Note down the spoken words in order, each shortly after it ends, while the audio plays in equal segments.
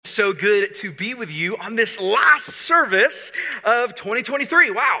So good to be with you on this last service of 2023.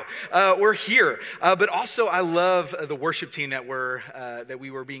 Wow, we're here. But also, I love the worship team that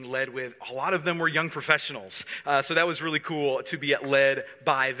we were being led with. A lot of them were young professionals. So that was really cool to be led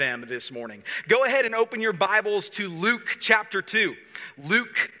by them this morning. Go ahead and open your Bibles to Luke chapter 2.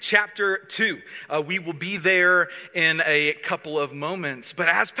 Luke chapter 2. We will be there in a couple of moments. But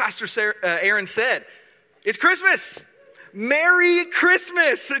as Pastor Aaron said, it's Christmas. Merry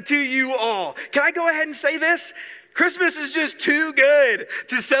Christmas to you all. Can I go ahead and say this? Christmas is just too good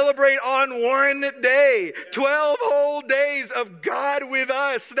to celebrate on one day. 12 whole days of God with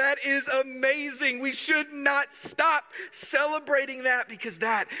us. That is amazing. We should not stop celebrating that because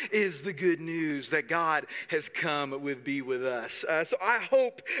that is the good news that God has come with be with us. So I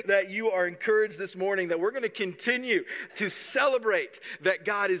hope that you are encouraged this morning that we're going to continue to celebrate that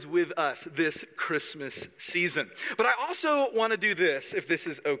God is with us this Christmas season. But I also want to do this, if this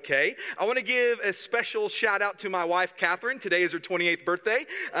is okay. I want to give a special shout out to my wife, Catherine. Today is her 28th birthday.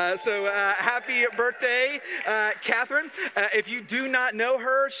 So happy birthday, Catherine. If you do not know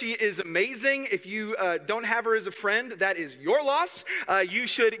her, she is amazing. If you don't have her as a friend, that is your loss. You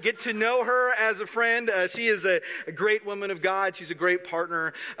should get to know her as a friend. She is a great woman of God. She's a great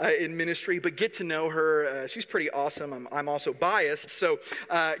partner in ministry, but get to know her. She's pretty awesome. I'm also biased, so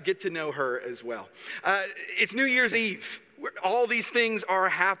get to know her as well. It's New Year's Eve. All these things are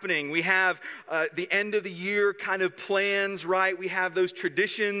happening. We have the end of the year kind of plans, right? We have those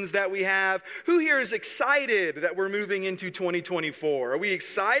traditions that we have. Who here is excited that we're moving into 2024? Are we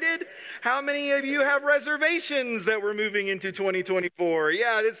excited? How many of you have reservations that we're moving into 2024?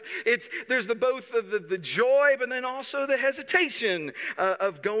 Yeah, there's both the joy, but then also the hesitation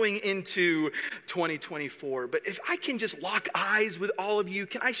of going into 2024. But if I can just lock eyes with all of you,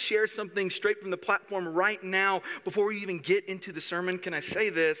 can I share something straight from the platform right now before we even get into the sermon? Can I say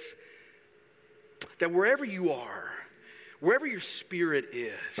this? That wherever you are, wherever your spirit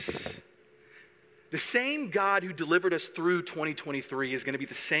is, the same God who delivered us through 2023 is going to be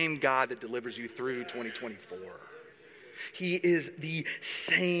the same God that delivers you through 2024. He is the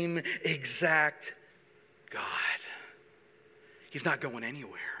same exact God. He's not going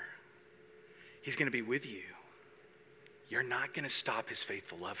anywhere. He's going to be with you. You're not going to stop his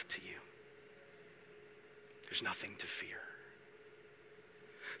faithful love to you. There's nothing to fear.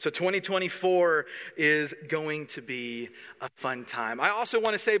 So 2024 is going to be a fun time. I also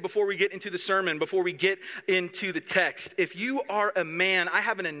want to say before we get into the sermon, before we get into the text, if you are a man, I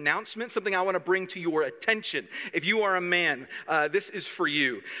have an announcement, something I want to bring to your attention. If you are a man, this is for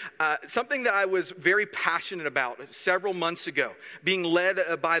you. Something that I was very passionate about several months ago, being led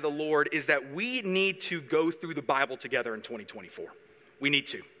by the Lord, is that we need to go through the Bible together in 2024. We need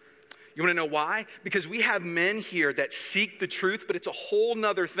to. You want to know why? Because we have men here that seek the truth, but it's a whole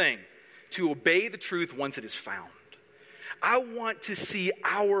nother thing to obey the truth once it is found. I want to see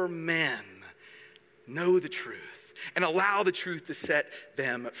our men know the truth and allow the truth to set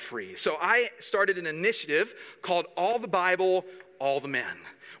them free. So I started an initiative called All the Bible, All the Men,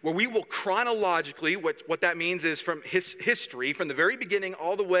 where we will chronologically, what that means is from history, from the very beginning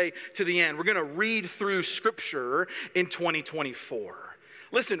all the way to the end, we're going to read through Scripture in 2024.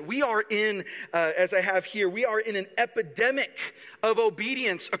 Listen, we are in, as I have here, we are in an epidemic of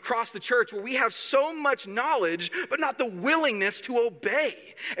obedience across the church where we have so much knowledge, but not the willingness to obey.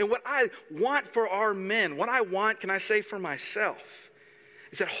 And what I want for our men, what I want, can I say for myself,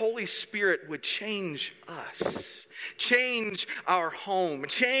 is that Holy Spirit would change us. Change our home,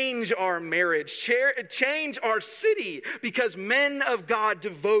 change our marriage, change our city, because men of God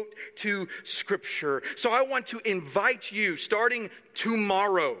devote to Scripture. So I want to invite you, starting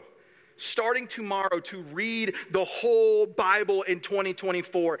tomorrow to read the whole Bible in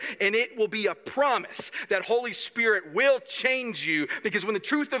 2024. And it will be a promise that Holy Spirit will change you, because when the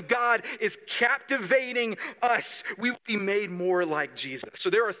truth of God is captivating us, we will be made more like Jesus. So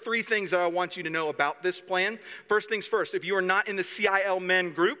there are three things that I want you to know about this plan. First things first, if you are not in the CIL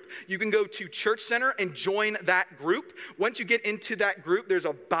Men group, you can go to Church Center and join that group. Once you get into that group, there's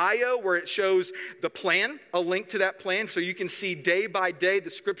a bio where it shows the plan, a link to that plan, so you can see day by day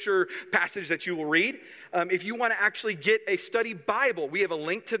the scripture passage that you will read. If you want to actually get a study Bible, we have a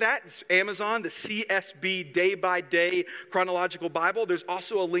link to that. It's Amazon, the CSB Day by Day Chronological Bible. There's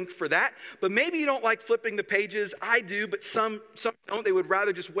also a link for that. But maybe you don't like flipping the pages. I do, but some don't. They would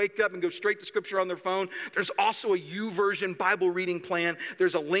rather just wake up and go straight to Scripture on their phone. There's also a YouVersion Bible reading plan.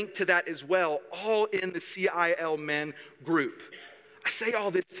 There's a link to that as well, all in the CIL Men group. I say all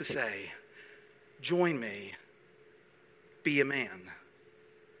this to say, join me, be a man.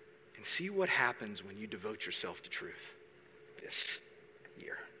 And see what happens when you devote yourself to truth this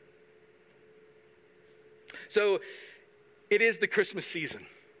year. So it is the Christmas season.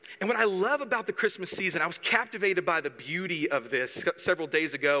 And what I love about the Christmas season, I was captivated by the beauty of this several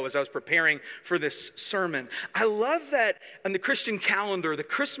days ago as I was preparing for this sermon. I love that on the Christian calendar, the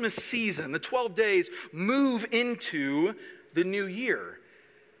Christmas season, the 12 days move into the new year.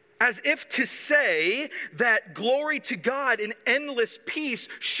 As if to say that glory to God and endless peace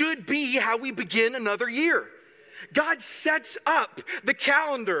should be how we begin another year. God sets up the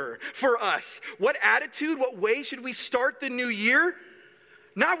calendar for us. What attitude, what way should we start the new year?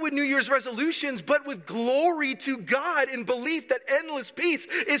 Not with New Year's resolutions, but with glory to God in belief that endless peace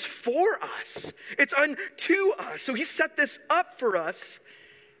is for us. It's unto us. So he set this up for us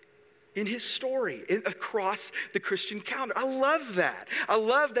in his story, across the Christian calendar. I love that. I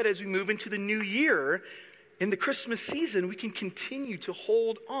love that as we move into the new year, in the Christmas season, we can continue to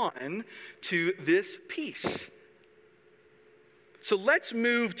hold on to this peace. So let's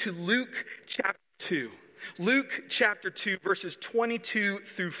move to Luke chapter 2. Luke chapter 2, verses 22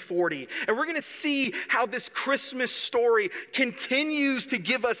 through 40. And we're going to see how this Christmas story continues to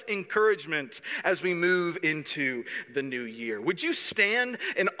give us encouragement as we move into the new year. Would you stand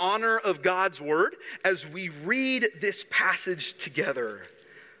in honor of God's word as we read this passage together?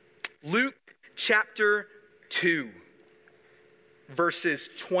 Luke chapter 2, verses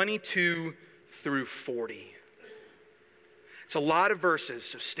 22 through 40. It's a lot of verses,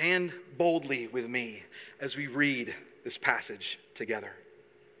 so stand boldly with me as we read this passage together.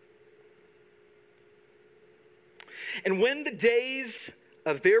 And when the days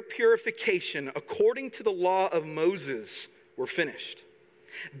of their purification according to the law of Moses were finished,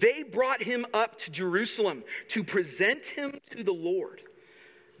 they brought him up to Jerusalem to present him to the Lord,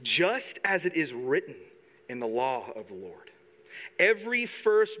 just as it is written in the law of the Lord. Every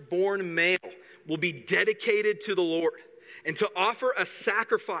firstborn male will be dedicated to the Lord, and to offer a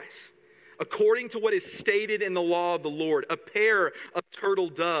sacrifice according to what is stated in the law of the Lord, a pair of turtle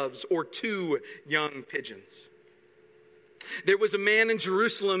doves or 2 young pigeons. There was a man in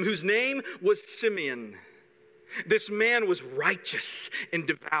Jerusalem whose name was Simeon. This man was righteous and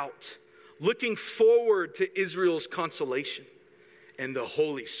devout, looking forward to Israel's consolation, and the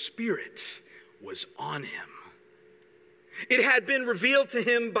Holy Spirit was on him. It had been revealed to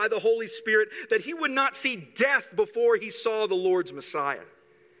him by the Holy Spirit that he would not see death before he saw the Lord's Messiah.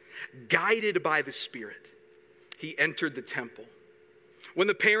 Guided by the Spirit, he entered the temple. When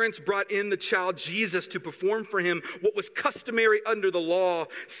the parents brought in the child Jesus to perform for him what was customary under the law,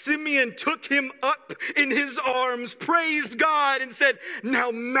 Simeon took him up in his arms, praised God, and said, "Now,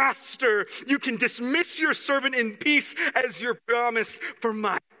 Master, you can dismiss your servant in peace as your promise, for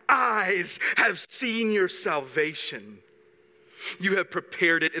my eyes have seen your salvation. You have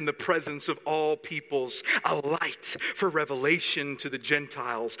prepared it in the presence of all peoples, a light for revelation to the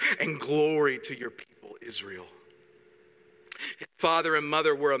Gentiles and glory to your people Israel." His father and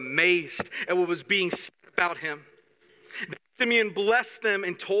mother were amazed at what was being said about him. Simeon blessed them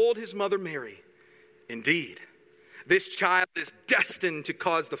and told his mother Mary, "Indeed, this child is destined to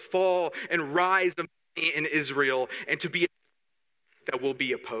cause the fall and rise of many in Israel, and to be a that will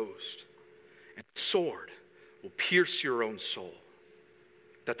be opposed. And the sword will pierce your own soul,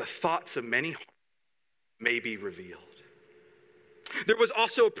 that the thoughts of many hearts may be revealed." There was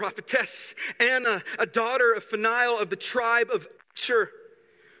also a prophetess, Anna, a daughter of Phanuel of the tribe of Asher.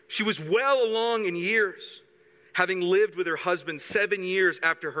 She was well along in years, having lived with her husband 7 years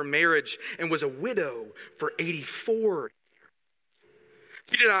after her marriage, and was a widow for 84 years.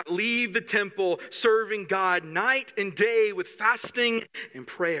 She did not leave the temple, serving God night and day with fasting and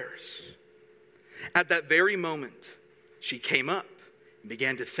prayers. At that very moment, she came up and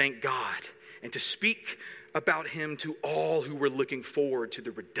began to thank God and to speak about him to all who were looking forward to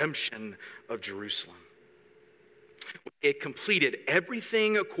the redemption of Jerusalem. When they had completed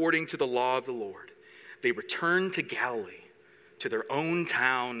everything according to the law of the Lord, they returned to Galilee, to their own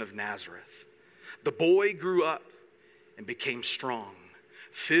town of Nazareth. The boy grew up and became strong,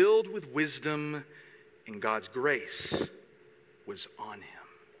 filled with wisdom, and God's grace was on him.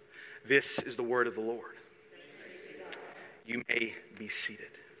 This is the word of the Lord. You may be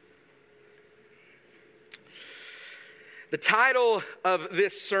seated. The title of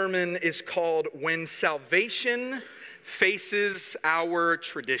this sermon is called "When Salvation Faces Our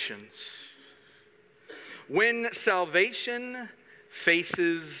Traditions." When salvation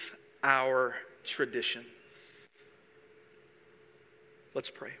faces our traditions.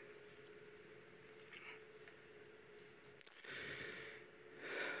 Let's pray.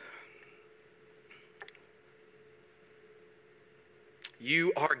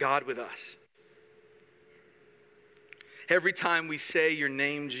 You are God with us. Every time we say your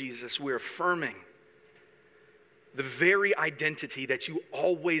name, Jesus, we're affirming the very identity that you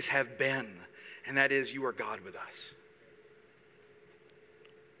always have been, and that is you are God with us.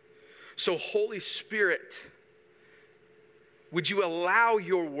 So Holy Spirit, would you allow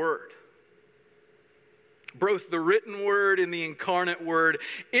your word, both the written word and the incarnate word,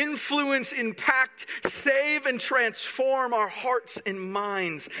 influence, impact, save, and transform our hearts and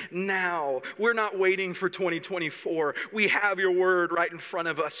minds now. We're not waiting for 2024. We have your word right in front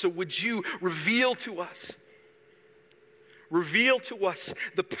of us. So would you reveal to us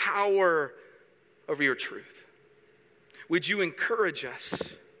the power of your truth? Would you encourage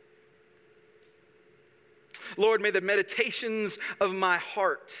us? Lord, may the meditations of my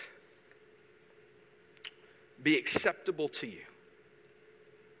heart be acceptable to you.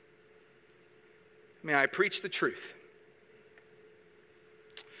 May I preach the truth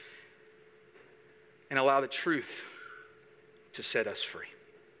and allow the truth to set us free.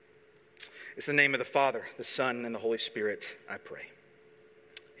 It's in the name of the Father, the Son, and the Holy Spirit, I pray.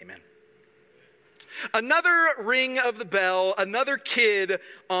 Amen. Another ring of the bell, another kid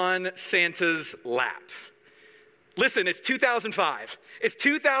on Santa's lap. Listen, it's 2005. It's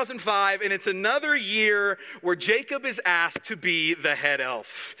 2005, and it's another year where Jacob is asked to be the head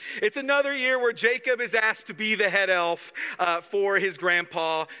elf. It's another year where Jacob is asked to be the head elf for his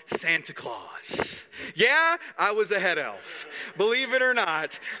grandpa, Santa Claus. Yeah, I was a head elf. Believe it or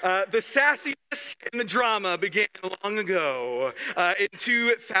not, the sassiness and the drama began long ago in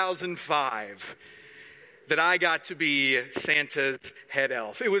 2005. That I got to be Santa's head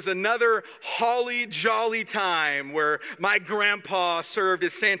elf. It was another holly jolly time where my grandpa served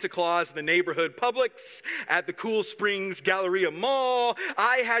as Santa Claus in the neighborhood Publix at the Cool Springs Galleria Mall.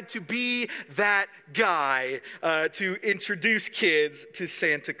 I had to be that guy to introduce kids to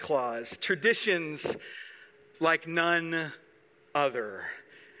Santa Claus. Traditions like none other.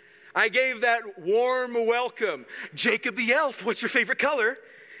 I gave that warm welcome. Jacob the elf, what's your favorite color?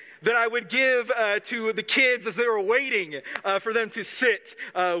 That I would give to the kids as they were waiting for them to sit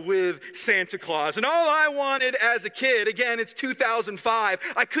with Santa Claus. And all I wanted as a kid, again, it's 2005,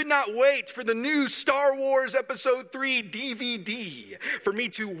 I could not wait for the new Star Wars Episode 3 DVD for me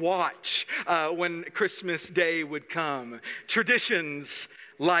to watch when Christmas Day would come. Traditions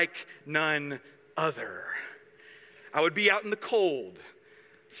like none other. I would be out in the cold,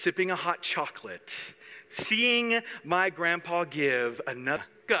 sipping a hot chocolate, seeing my grandpa give another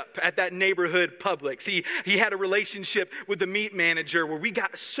up at that neighborhood Publix. He had a relationship with the meat manager where we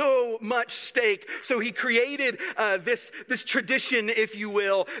got so much steak. So he created this tradition, if you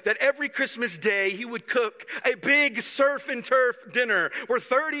will, that every Christmas Day he would cook a big surf and turf dinner where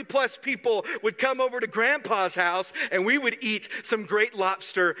 30 plus people would come over to Grandpa's house and we would eat some great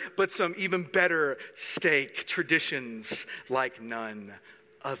lobster, but some even better steak. Traditions like none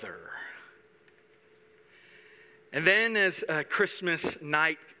other. And then as Christmas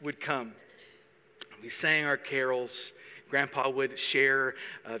night would come, we sang our carols. Grandpa would share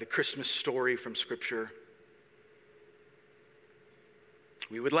the Christmas story from Scripture.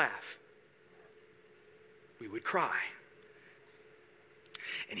 We would laugh. We would cry.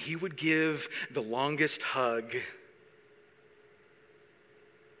 And he would give the longest hug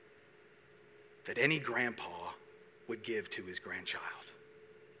that any grandpa would give to his grandchild.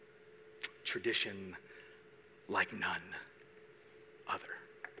 Tradition like none other.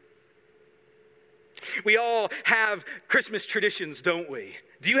 We all have Christmas traditions, don't we?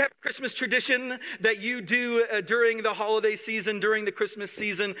 Do you have a Christmas tradition that you do during the holiday season, during the Christmas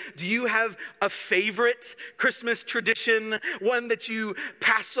season? Do you have a favorite Christmas tradition, one that you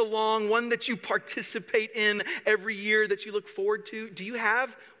pass along, one that you participate in every year that you look forward to? Do you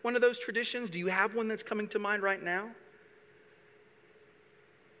have one of those traditions? Do you have one that's coming to mind right now?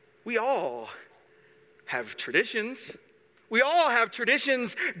 We all have traditions. We all have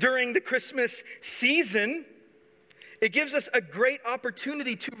traditions during the Christmas season. It gives us a great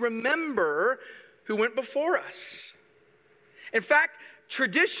opportunity to remember who went before us. In fact,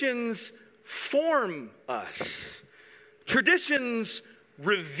 traditions form us. Traditions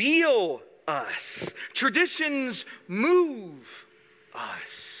reveal us. Traditions move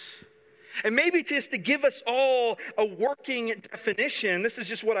us. And maybe just to give us all a working definition, this is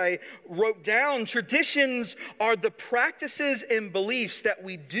just what I wrote down. Traditions are the practices and beliefs that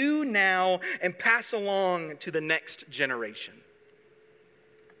we do now and pass along to the next generation.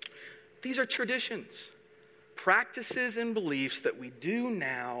 These are traditions, practices and beliefs that we do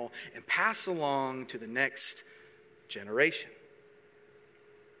now and pass along to the next generation.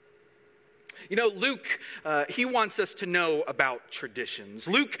 You know, Luke, he wants us to know about traditions.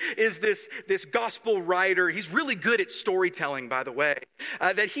 Luke is this gospel writer. He's really good at storytelling, by the way,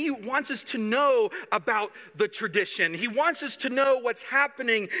 that he wants us to know about the tradition. He wants us to know what's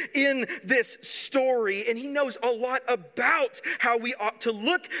happening in this story, and he knows a lot about how we ought to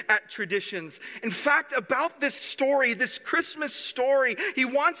look at traditions. In fact, about this story, this Christmas story, he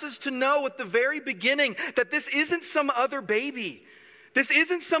wants us to know at the very beginning that this isn't some other baby. This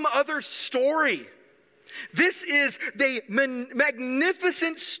isn't some other story. This is the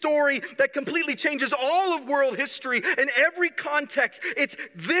magnificent story that completely changes all of world history in every context. It's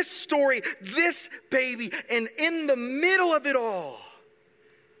this story, this baby, and in the middle of it all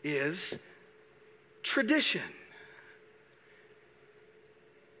is tradition.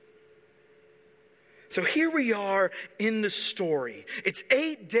 So here we are in the story. It's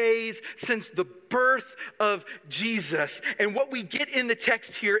 8 days since the birth of Jesus. And what we get in the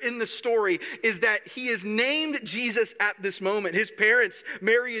text here in the story is that he is named Jesus at this moment. His parents,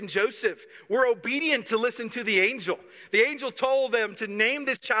 Mary and Joseph, were obedient to listen to the angel. The angel told them to name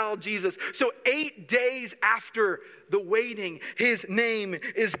this child Jesus. So 8 days after the waiting, his name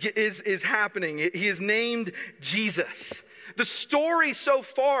is happening. He is named Jesus. The story so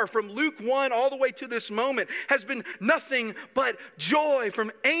far from Luke 1 all the way to this moment has been nothing but joy,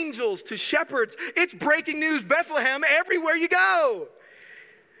 from angels to shepherds. It's breaking news, Bethlehem, everywhere you go.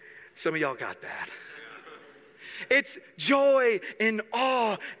 Some of y'all got that. It's joy and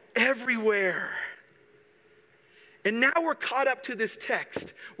awe everywhere. And now we're caught up to this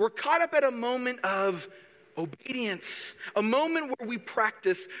text. We're caught up at a moment of obedience, a moment where we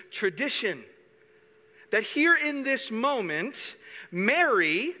practice tradition. That here in this moment,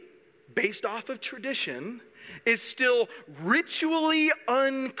 Mary, based off of tradition, is still ritually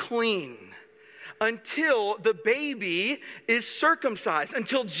unclean until the baby is circumcised,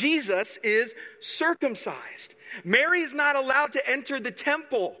 until Jesus is circumcised. Mary is not allowed to enter the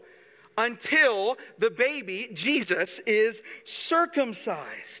temple until the baby, Jesus, is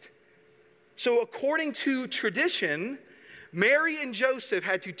circumcised. So according to tradition, Mary and Joseph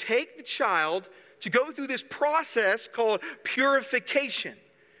had to take the child to go through this process called purification,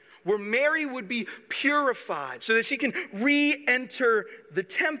 where Mary would be purified so that she can re-enter the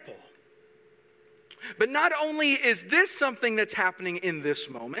temple. But not only is this something that's happening in this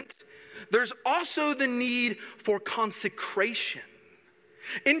moment, there's also the need for consecration.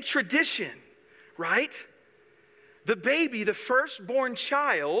 In tradition, right? The baby, the firstborn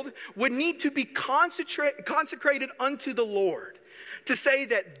child, would need to be consecrated unto the Lord, to say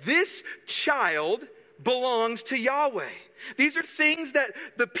that this child belongs to Yahweh. These are things that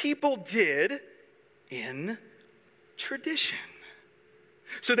the people did in tradition.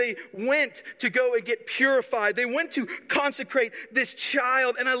 So they went to go and get purified. They went to consecrate this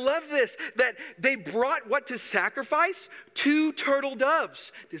child. And I love this, that they brought what to sacrifice? 2 turtle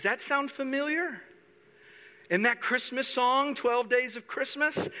doves. Does that sound familiar? In that Christmas song, 12 Days of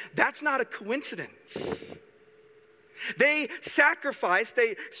Christmas, that's not a coincidence. They sacrificed,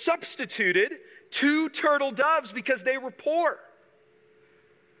 they substituted 2 turtle doves because they were poor.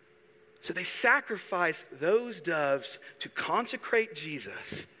 So they sacrificed those doves to consecrate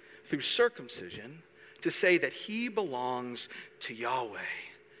Jesus through circumcision, to say that he belongs to Yahweh.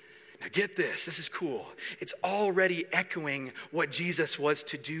 Now get this is cool. It's already echoing what Jesus was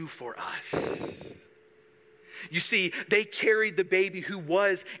to do for us. You see, they carried the baby who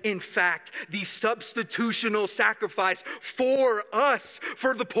was, in fact, the substitutional sacrifice for us,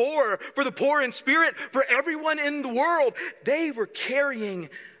 for the poor in spirit, for everyone in the world. They were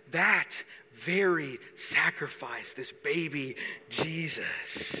carrying that very sacrifice, this baby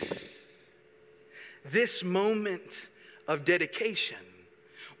Jesus. This moment of dedication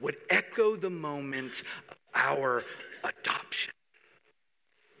would echo the moment of our adoption.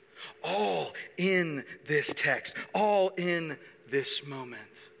 All in this text, all in this moment.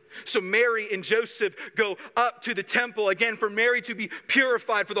 So Mary and Joseph go up to the temple, again, for Mary to be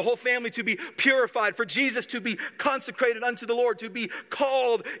purified, for the whole family to be purified, for Jesus to be consecrated unto the Lord, to be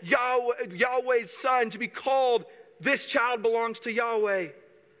called Yahweh's son, to be called, this child belongs to Yahweh.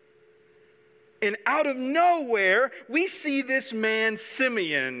 And out of nowhere, we see this man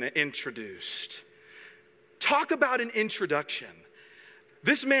Simeon introduced. Talk about an introduction.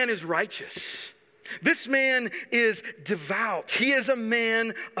 This man is righteous. This man is devout. He is a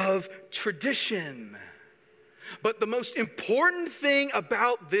man of tradition. But the most important thing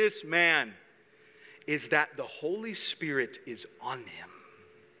about this man is that the Holy Spirit is on him.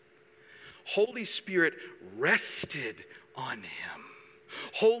 Holy Spirit rested on him.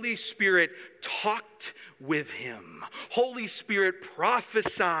 Holy Spirit talked with him. Holy Spirit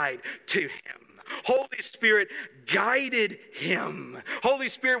prophesied to him. Holy Spirit guided him. Holy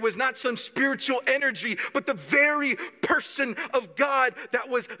Spirit was not some spiritual energy, but the very person of God that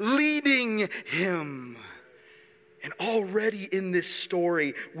was leading him. And already in this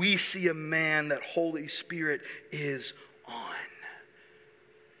story, we see a man that Holy Spirit is on.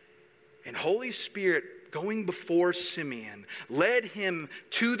 And Holy Spirit, going before Simeon, led him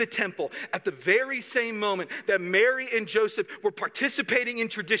to the temple at the very same moment that Mary and Joseph were participating in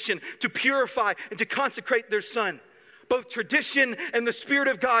tradition to purify and to consecrate their son. Both tradition and the Spirit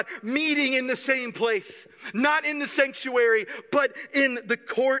of God meeting in the same place. Not in the sanctuary, but in the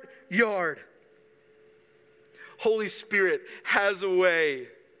courtyard. Holy Spirit has a way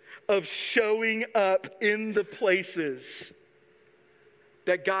of showing up in the places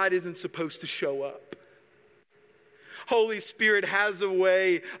that God isn't supposed to show up. Holy Spirit has a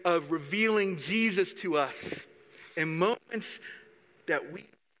way of revealing Jesus to us in moments that we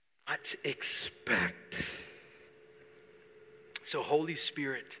not expect. So Holy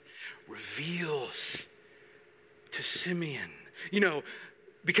Spirit reveals to Simeon,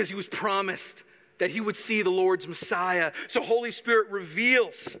 because he was promised that he would see the Lord's Messiah. So Holy Spirit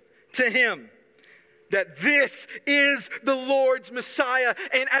reveals to him that this is the Lord's Messiah.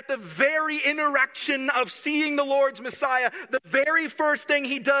 And at the very interaction of seeing the Lord's Messiah, the very first thing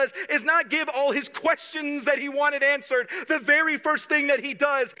he does is not give all his questions that he wanted answered. The very first thing that he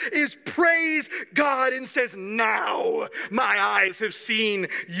does is praise God and says, "Now my eyes have seen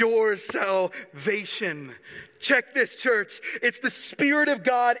your salvation." Check this, church. It's the Spirit of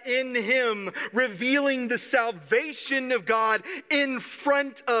God in him revealing the salvation of God in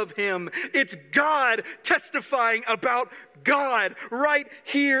front of him. It's God testifying about God right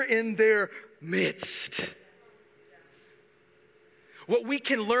here in their midst. What we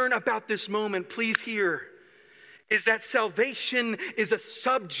can learn about this moment, please hear, is that salvation is a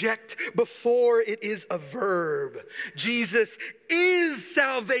subject before it is a verb. Jesus is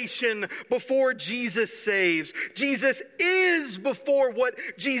salvation before Jesus saves. Jesus is before what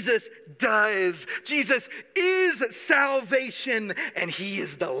Jesus does. Jesus is salvation, and he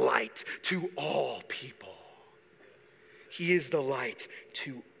is the light to all people. He is the light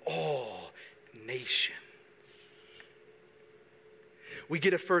to all nations. We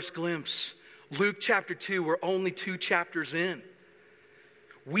get a first glimpse. Luke chapter 2, we're only 2 chapters in.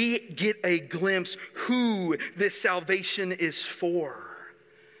 We get a glimpse who this salvation is for.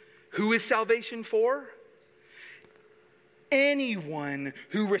 Who is salvation for? Anyone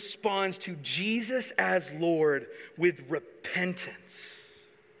who responds to Jesus as Lord with repentance.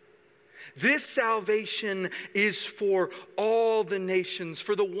 This salvation is for all the nations,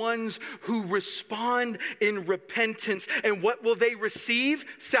 for the ones who respond in repentance. And what will they receive?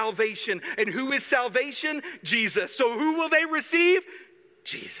 Salvation. And who is salvation? Jesus. So who will they receive?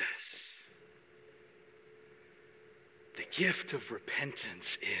 Jesus. The gift of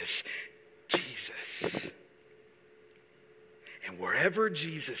repentance is Jesus. And wherever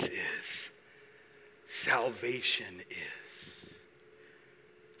Jesus is, salvation is.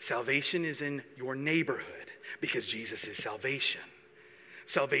 Salvation is in your neighborhood because Jesus is salvation.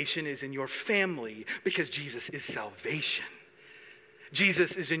 Salvation is in your family because Jesus is salvation.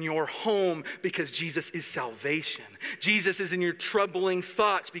 Jesus is in your home because Jesus is salvation. Jesus is in your troubling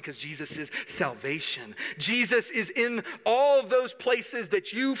thoughts because Jesus is salvation. Jesus is in all those places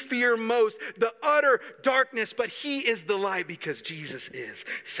that you fear most, the utter darkness, but he is the light because Jesus is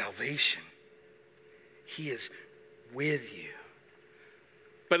salvation. He is with you.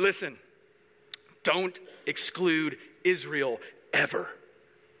 But listen, don't exclude Israel ever.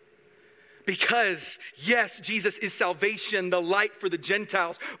 Because, yes, Jesus is salvation, the light for the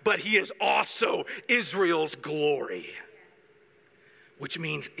Gentiles, but he is also Israel's glory. Which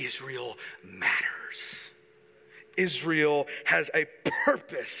means Israel matters. Israel has a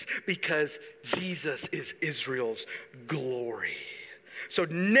purpose because Jesus is Israel's glory. So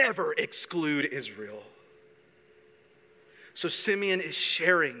never exclude Israel. So Simeon is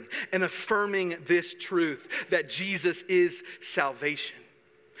sharing and affirming this truth that Jesus is salvation.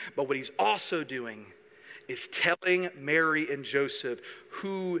 But what he's also doing is telling Mary and Joseph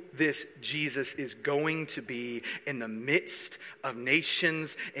who this Jesus is going to be in the midst of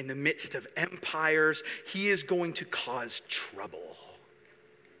nations, in the midst of empires. He is going to cause trouble.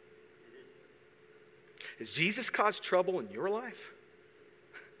 Has Jesus caused trouble in your life?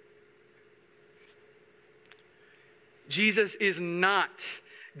 Jesus is not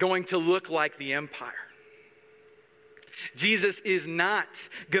going to look like the empire. Jesus is not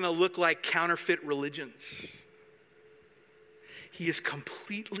going to look like counterfeit religions. He is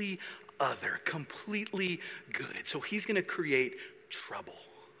completely other, completely good. So he's going to create trouble.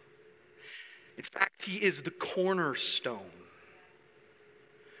 In fact, he is the cornerstone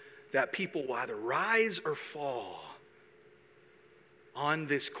that people will either rise or fall on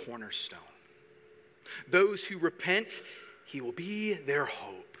this cornerstone. Those who repent, he will be their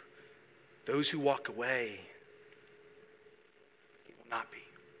hope. Those who walk away, he will not be.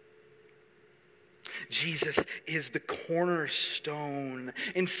 Jesus is the cornerstone,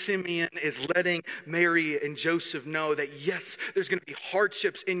 and Simeon is letting Mary and Joseph know that yes, there's going to be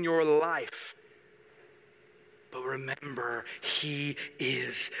hardships in your life. But remember, he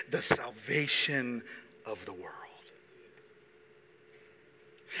is the salvation of the world.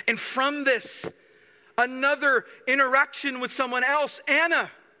 And from this, another interaction with someone else, Anna,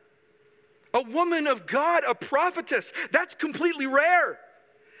 a woman of God, a prophetess. That's completely rare.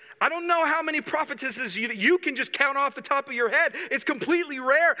 I don't know how many prophetesses you can just count off the top of your head. It's completely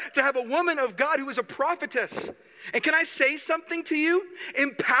rare to have a woman of God who is a prophetess. And can I say something to you?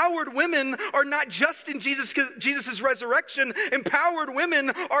 Empowered women are not just in Jesus' resurrection. Empowered women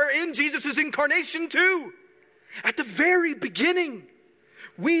are in Jesus' incarnation too. At the very beginning,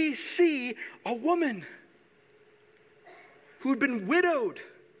 we see a woman who'd been widowed.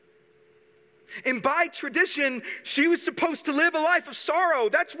 And by tradition, she was supposed to live a life of sorrow.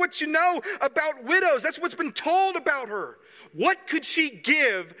 That's what you know about widows. That's what's been told about her. What could she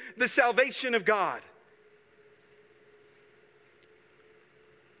give the salvation of God?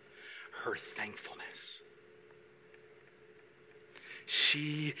 Her thankfulness.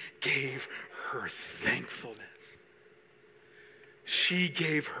 She gave her thankfulness. She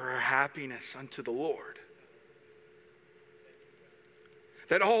gave her happiness unto the Lord.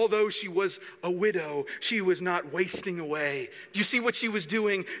 That although she was a widow, she was not wasting away. Do you see what she was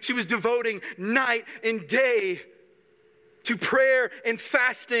doing? She was devoting night and day to prayer and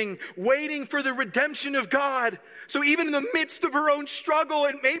fasting, waiting for the redemption of God. So even in the midst of her own struggle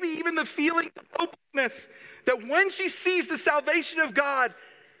and maybe even the feeling of hopelessness, that when she sees the salvation of God,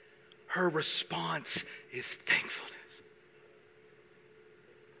 her response is thankfulness.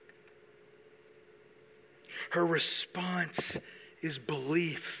 Her response is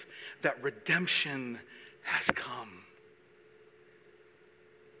belief that redemption has come.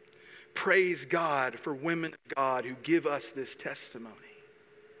 Praise God for women of God who give us this testimony.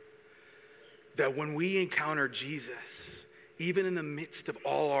 That when we encounter Jesus, even in the midst of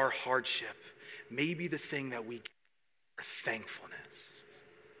all our hardship, maybe the thing that we get are thankfulness.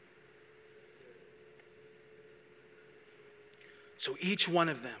 So each one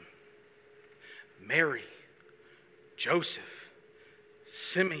of them, Mary, Joseph,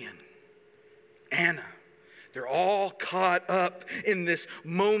 Simeon, Anna, they're all caught up in this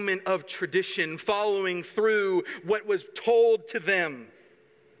moment of tradition, following through what was told to them,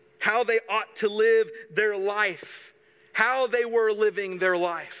 how they ought to live their life, how they were living their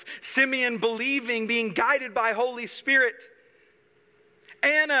life. Simeon believing, being guided by Holy Spirit.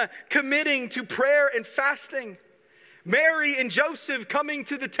 Anna committing to prayer and fasting. Mary and Joseph coming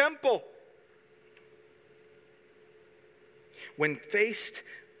to the temple. When faced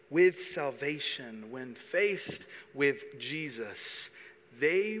with salvation, when faced with Jesus,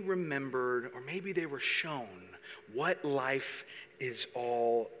 they remembered, or maybe they were shown, what life is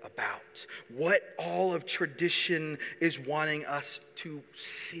all about. What all of tradition is wanting us to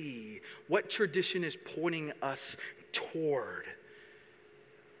see. What tradition is pointing us toward.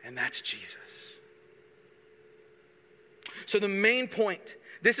 And that's Jesus. So the main point,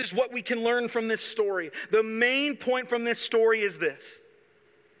 this is what we can learn from this story. The main point from this story is this.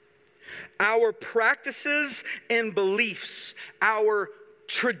 Our practices and beliefs, our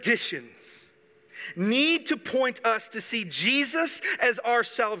traditions, need to point us to see Jesus as our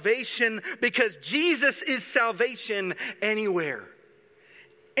salvation, because Jesus is salvation anywhere,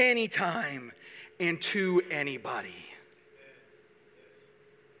 anytime, and to anybody.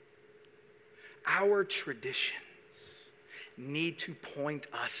 Our traditions need to point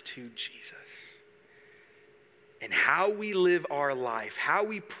us to Jesus. And how we live our life, how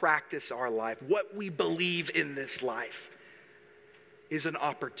we practice our life, what we believe in this life is an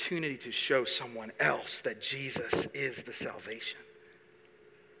opportunity to show someone else that Jesus is the salvation.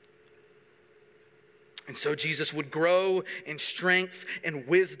 And so Jesus would grow in strength and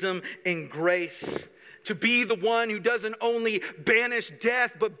wisdom and grace to be the one who doesn't only banish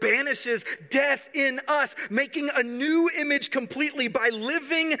death, but banishes death in us, making a new image completely by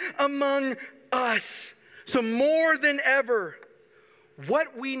living among us. So more than ever,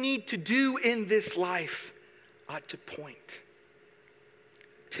 what we need to do in this life ought to point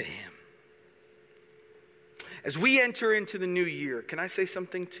to him. As we enter into the new year, can I say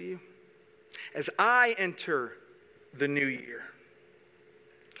something to you? as I enter the new year,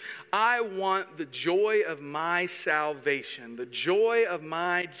 I want the joy of my salvation, the joy of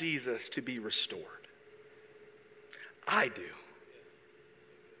my Jesus to be restored. I do.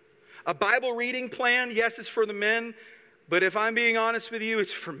 A Bible reading plan, yes, it's for the men, but if I'm being honest with you,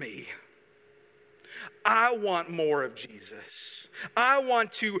 it's for me. I want more of Jesus. I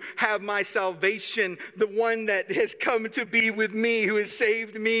want to have my salvation, the one that has come to be with me, who has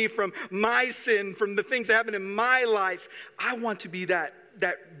saved me from my sin, from the things that happen in my life. I want to be that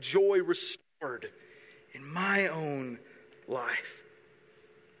joy restored in my own life.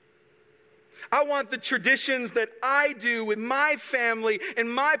 I want the traditions that I do with my family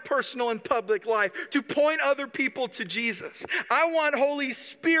and my personal and public life to point other people to Jesus. I want Holy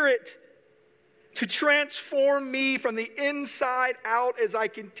Spirit to transform me from the inside out as I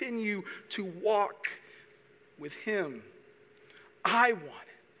continue to walk with Him. I want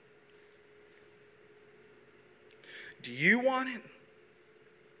it. Do you want it?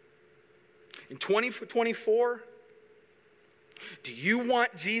 In 2024, do you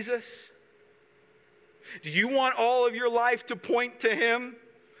want Jesus? Do you want all of your life to point to Him?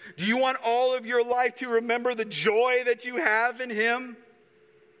 Do you want all of your life to remember the joy that you have in Him?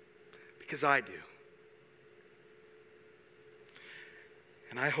 Because I do.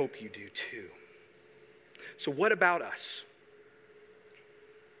 And I hope you do too. So what about us?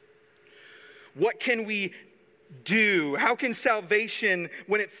 What can we do? How can salvation,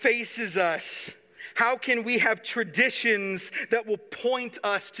 when it faces us, how can we have traditions that will point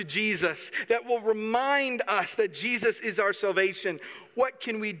us to Jesus, that will remind us that Jesus is our salvation? What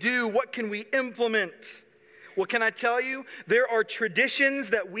can we do? What can we implement? Well, can I tell you, there are traditions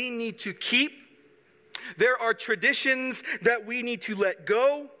that we need to keep. There are traditions that we need to let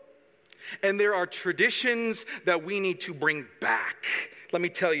go. And there are traditions that we need to bring back. Let me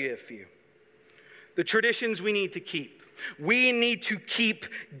tell you a few. The traditions we need to keep. We need to keep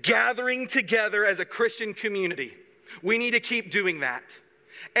gathering together as a Christian community. We need to keep doing that.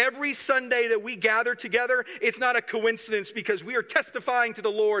 Every Sunday that we gather together, it's not a coincidence because we are testifying to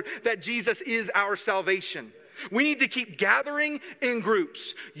the Lord that Jesus is our salvation. We need to keep gathering in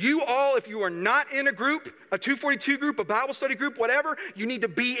groups. You all, if you are not in a group, a 242 group, a Bible study group, whatever, you need to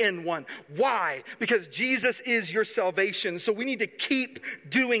be in one. Why? Because Jesus is your salvation. So we need to keep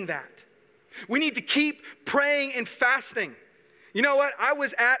doing that. We need to keep praying and fasting. You know what? I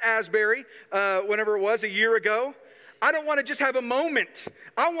was at Asbury, whenever it was, a year ago. I don't want to just have a moment.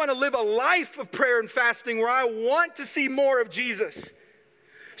 I want to live a life of prayer and fasting where I want to see more of Jesus.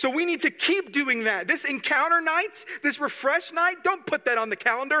 So we need to keep doing that. This encounter nights, this refresh night, don't put that on the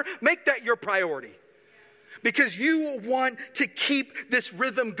calendar. Make that your priority. Because you want to keep this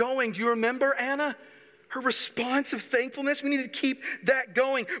rhythm going. Do you remember Anna? Her response of thankfulness, we need to keep that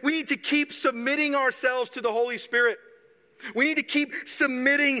going. We need to keep submitting ourselves to the Holy Spirit. We need to keep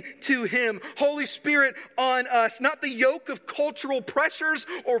submitting to Him. Holy Spirit on us, not the yoke of cultural pressures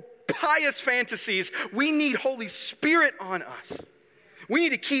or pious fantasies. We need Holy Spirit on us. We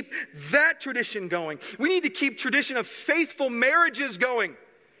need to keep that tradition going. We need to keep tradition of faithful marriages going.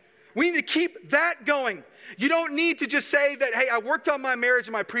 We need to keep that going. You don't need to just say that, hey, I worked on my marriage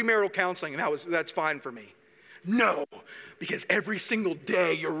and my premarital counseling, and that's fine for me. No, because every single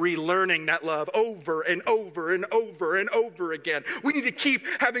day you're relearning that love over and over and over and over again. We need to keep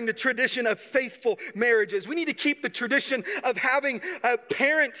having the tradition of faithful marriages. We need to keep the tradition of having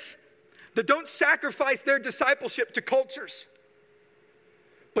parents that don't sacrifice their discipleship to cultures,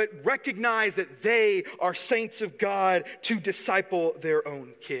 but recognize that they are saints of God to disciple their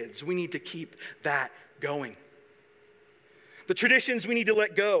own kids. We need to keep that going. The traditions we need to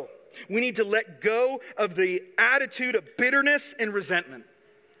let go. We need to let go of the attitude of bitterness and resentment.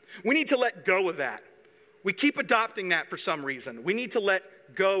 We need to let go of that. We keep adopting that for some reason. We need to let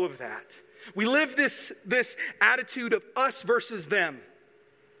go of that. We live this attitude of us versus them.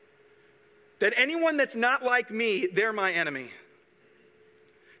 That anyone that's not like me, they're my enemy.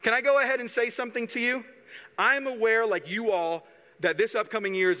 Can I go ahead and say something to you? I'm aware, like you all, that this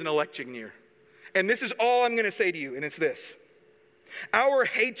upcoming year is an election year. And this is all I'm going to say to you, and it's this. Our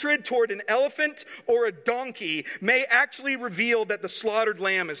hatred toward an elephant or a donkey may actually reveal that the slaughtered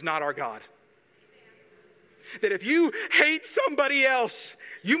lamb is not our God. That if you hate somebody else,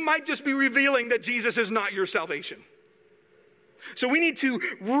 you might just be revealing that Jesus is not your salvation. So we need to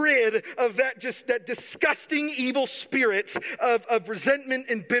rid of that disgusting evil spirit of resentment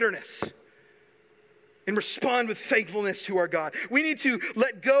and bitterness and respond with thankfulness to our God. We need to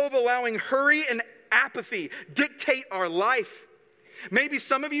let go of allowing hurry and apathy dictate our life. Maybe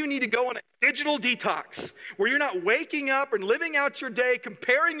some of you need to go on a Digital detox, where you're not waking up and living out your day,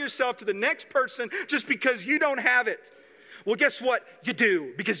 comparing yourself to the next person just because you don't have it. Well, guess what? You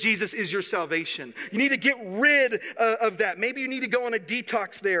do, because Jesus is your salvation. You need to get rid of that. Maybe you need to go on a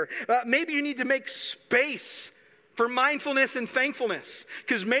detox there. Maybe you need to make space for mindfulness and thankfulness,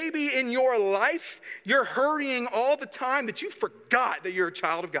 because maybe in your life, you're hurrying all the time that you forgot that you're a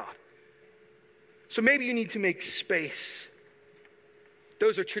child of God. So maybe you need to make space.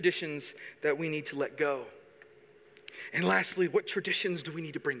 Those are traditions that we need to let go. And lastly, what traditions do we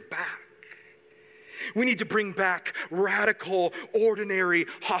need to bring back? We need to bring back radical, ordinary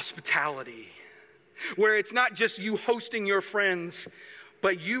hospitality, where it's not just you hosting your friends,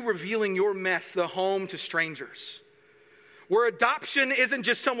 but you revealing your mess, the home, to strangers. Where adoption isn't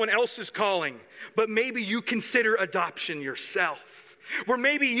just someone else's calling, but maybe you consider adoption yourself. Where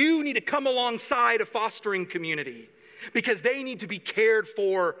maybe you need to come alongside a fostering community because they need to be cared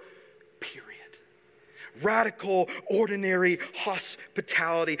for, period. Radical, ordinary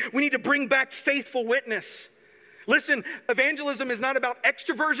hospitality. We need to bring back faithful witness. Listen, evangelism is not about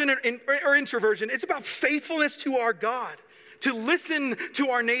extroversion or introversion. It's about faithfulness to our God, to listen to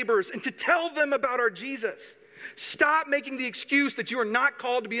our neighbors and to tell them about our Jesus. Stop making the excuse that you are not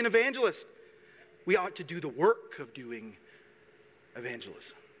called to be an evangelist. We ought to do the work of doing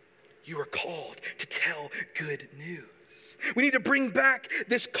evangelism. You are called to tell good news. We need to bring back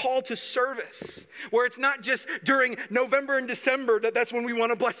this call to service, where it's not just during November and December that's when we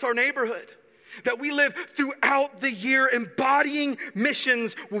want to bless our neighborhood. That we live throughout the year embodying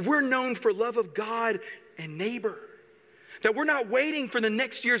missions where we're known for love of God and neighbor. That we're not waiting for the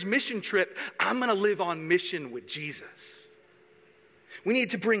next year's mission trip. I'm going to live on mission with Jesus. We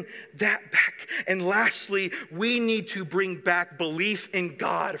need to bring that back. And lastly, we need to bring back belief in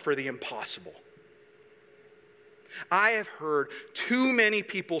God for the impossible. I have heard too many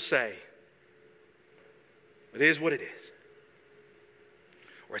people say, it is what it is.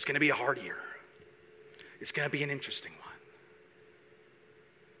 Or it's going to be a hard year. It's going to be an interesting one.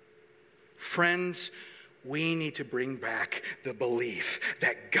 Friends, we need to bring back the belief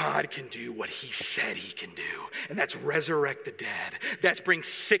that God can do what he said he can do. And that's resurrect the dead. That's bring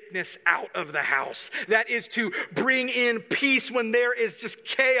sickness out of the house. That is to bring in peace when there is just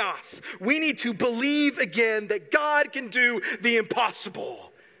chaos. We need to believe again that God can do the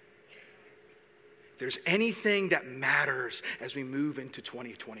impossible. If there's anything that matters as we move into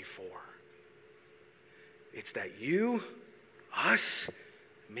 2024, it's that you, us,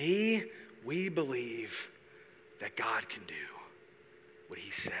 me, we believe that God can do what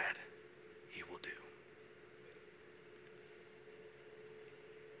he said he will do.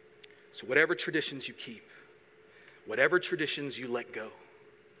 So whatever traditions you keep, whatever traditions you let go,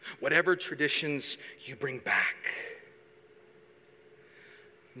 whatever traditions you bring back,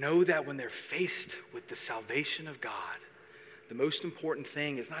 know that when they're faced with the salvation of God, the most important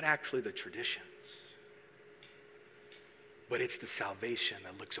thing is not actually the traditions, but it's the salvation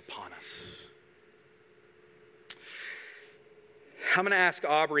that looks upon us. I'm going to ask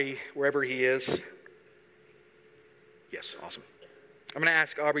Aubrey, wherever he is. Yes, awesome. I'm going to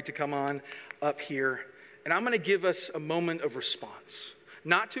ask Aubrey to come on up here, and I'm going to give us a moment of response.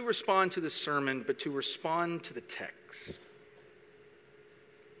 Not to respond to the sermon, but to respond to the text.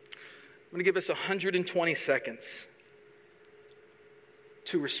 I'm going to give us 120 seconds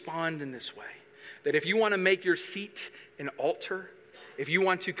to respond in this way. That if you want to make your seat an altar, if you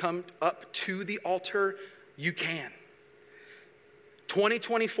want to come up to the altar, you can.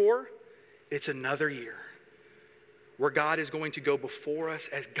 2024, it's another year where God is going to go before us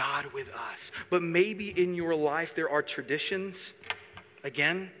as God with us. But maybe in your life there are traditions,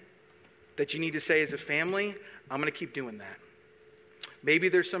 again, that you need to say as a family, I'm going to keep doing that. Maybe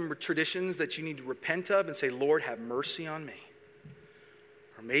there's some traditions that you need to repent of and say, Lord, have mercy on me.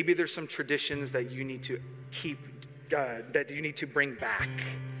 Or maybe there's some traditions that you need to keep, that you need to bring back,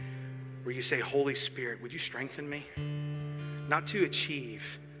 where you say, Holy Spirit, would you strengthen me? Not to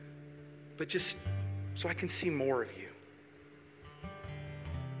achieve, but just so I can see more of you.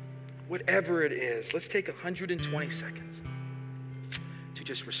 Whatever it is, let's take 120 seconds to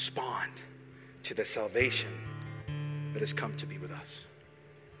just respond to the salvation that has come to be with us.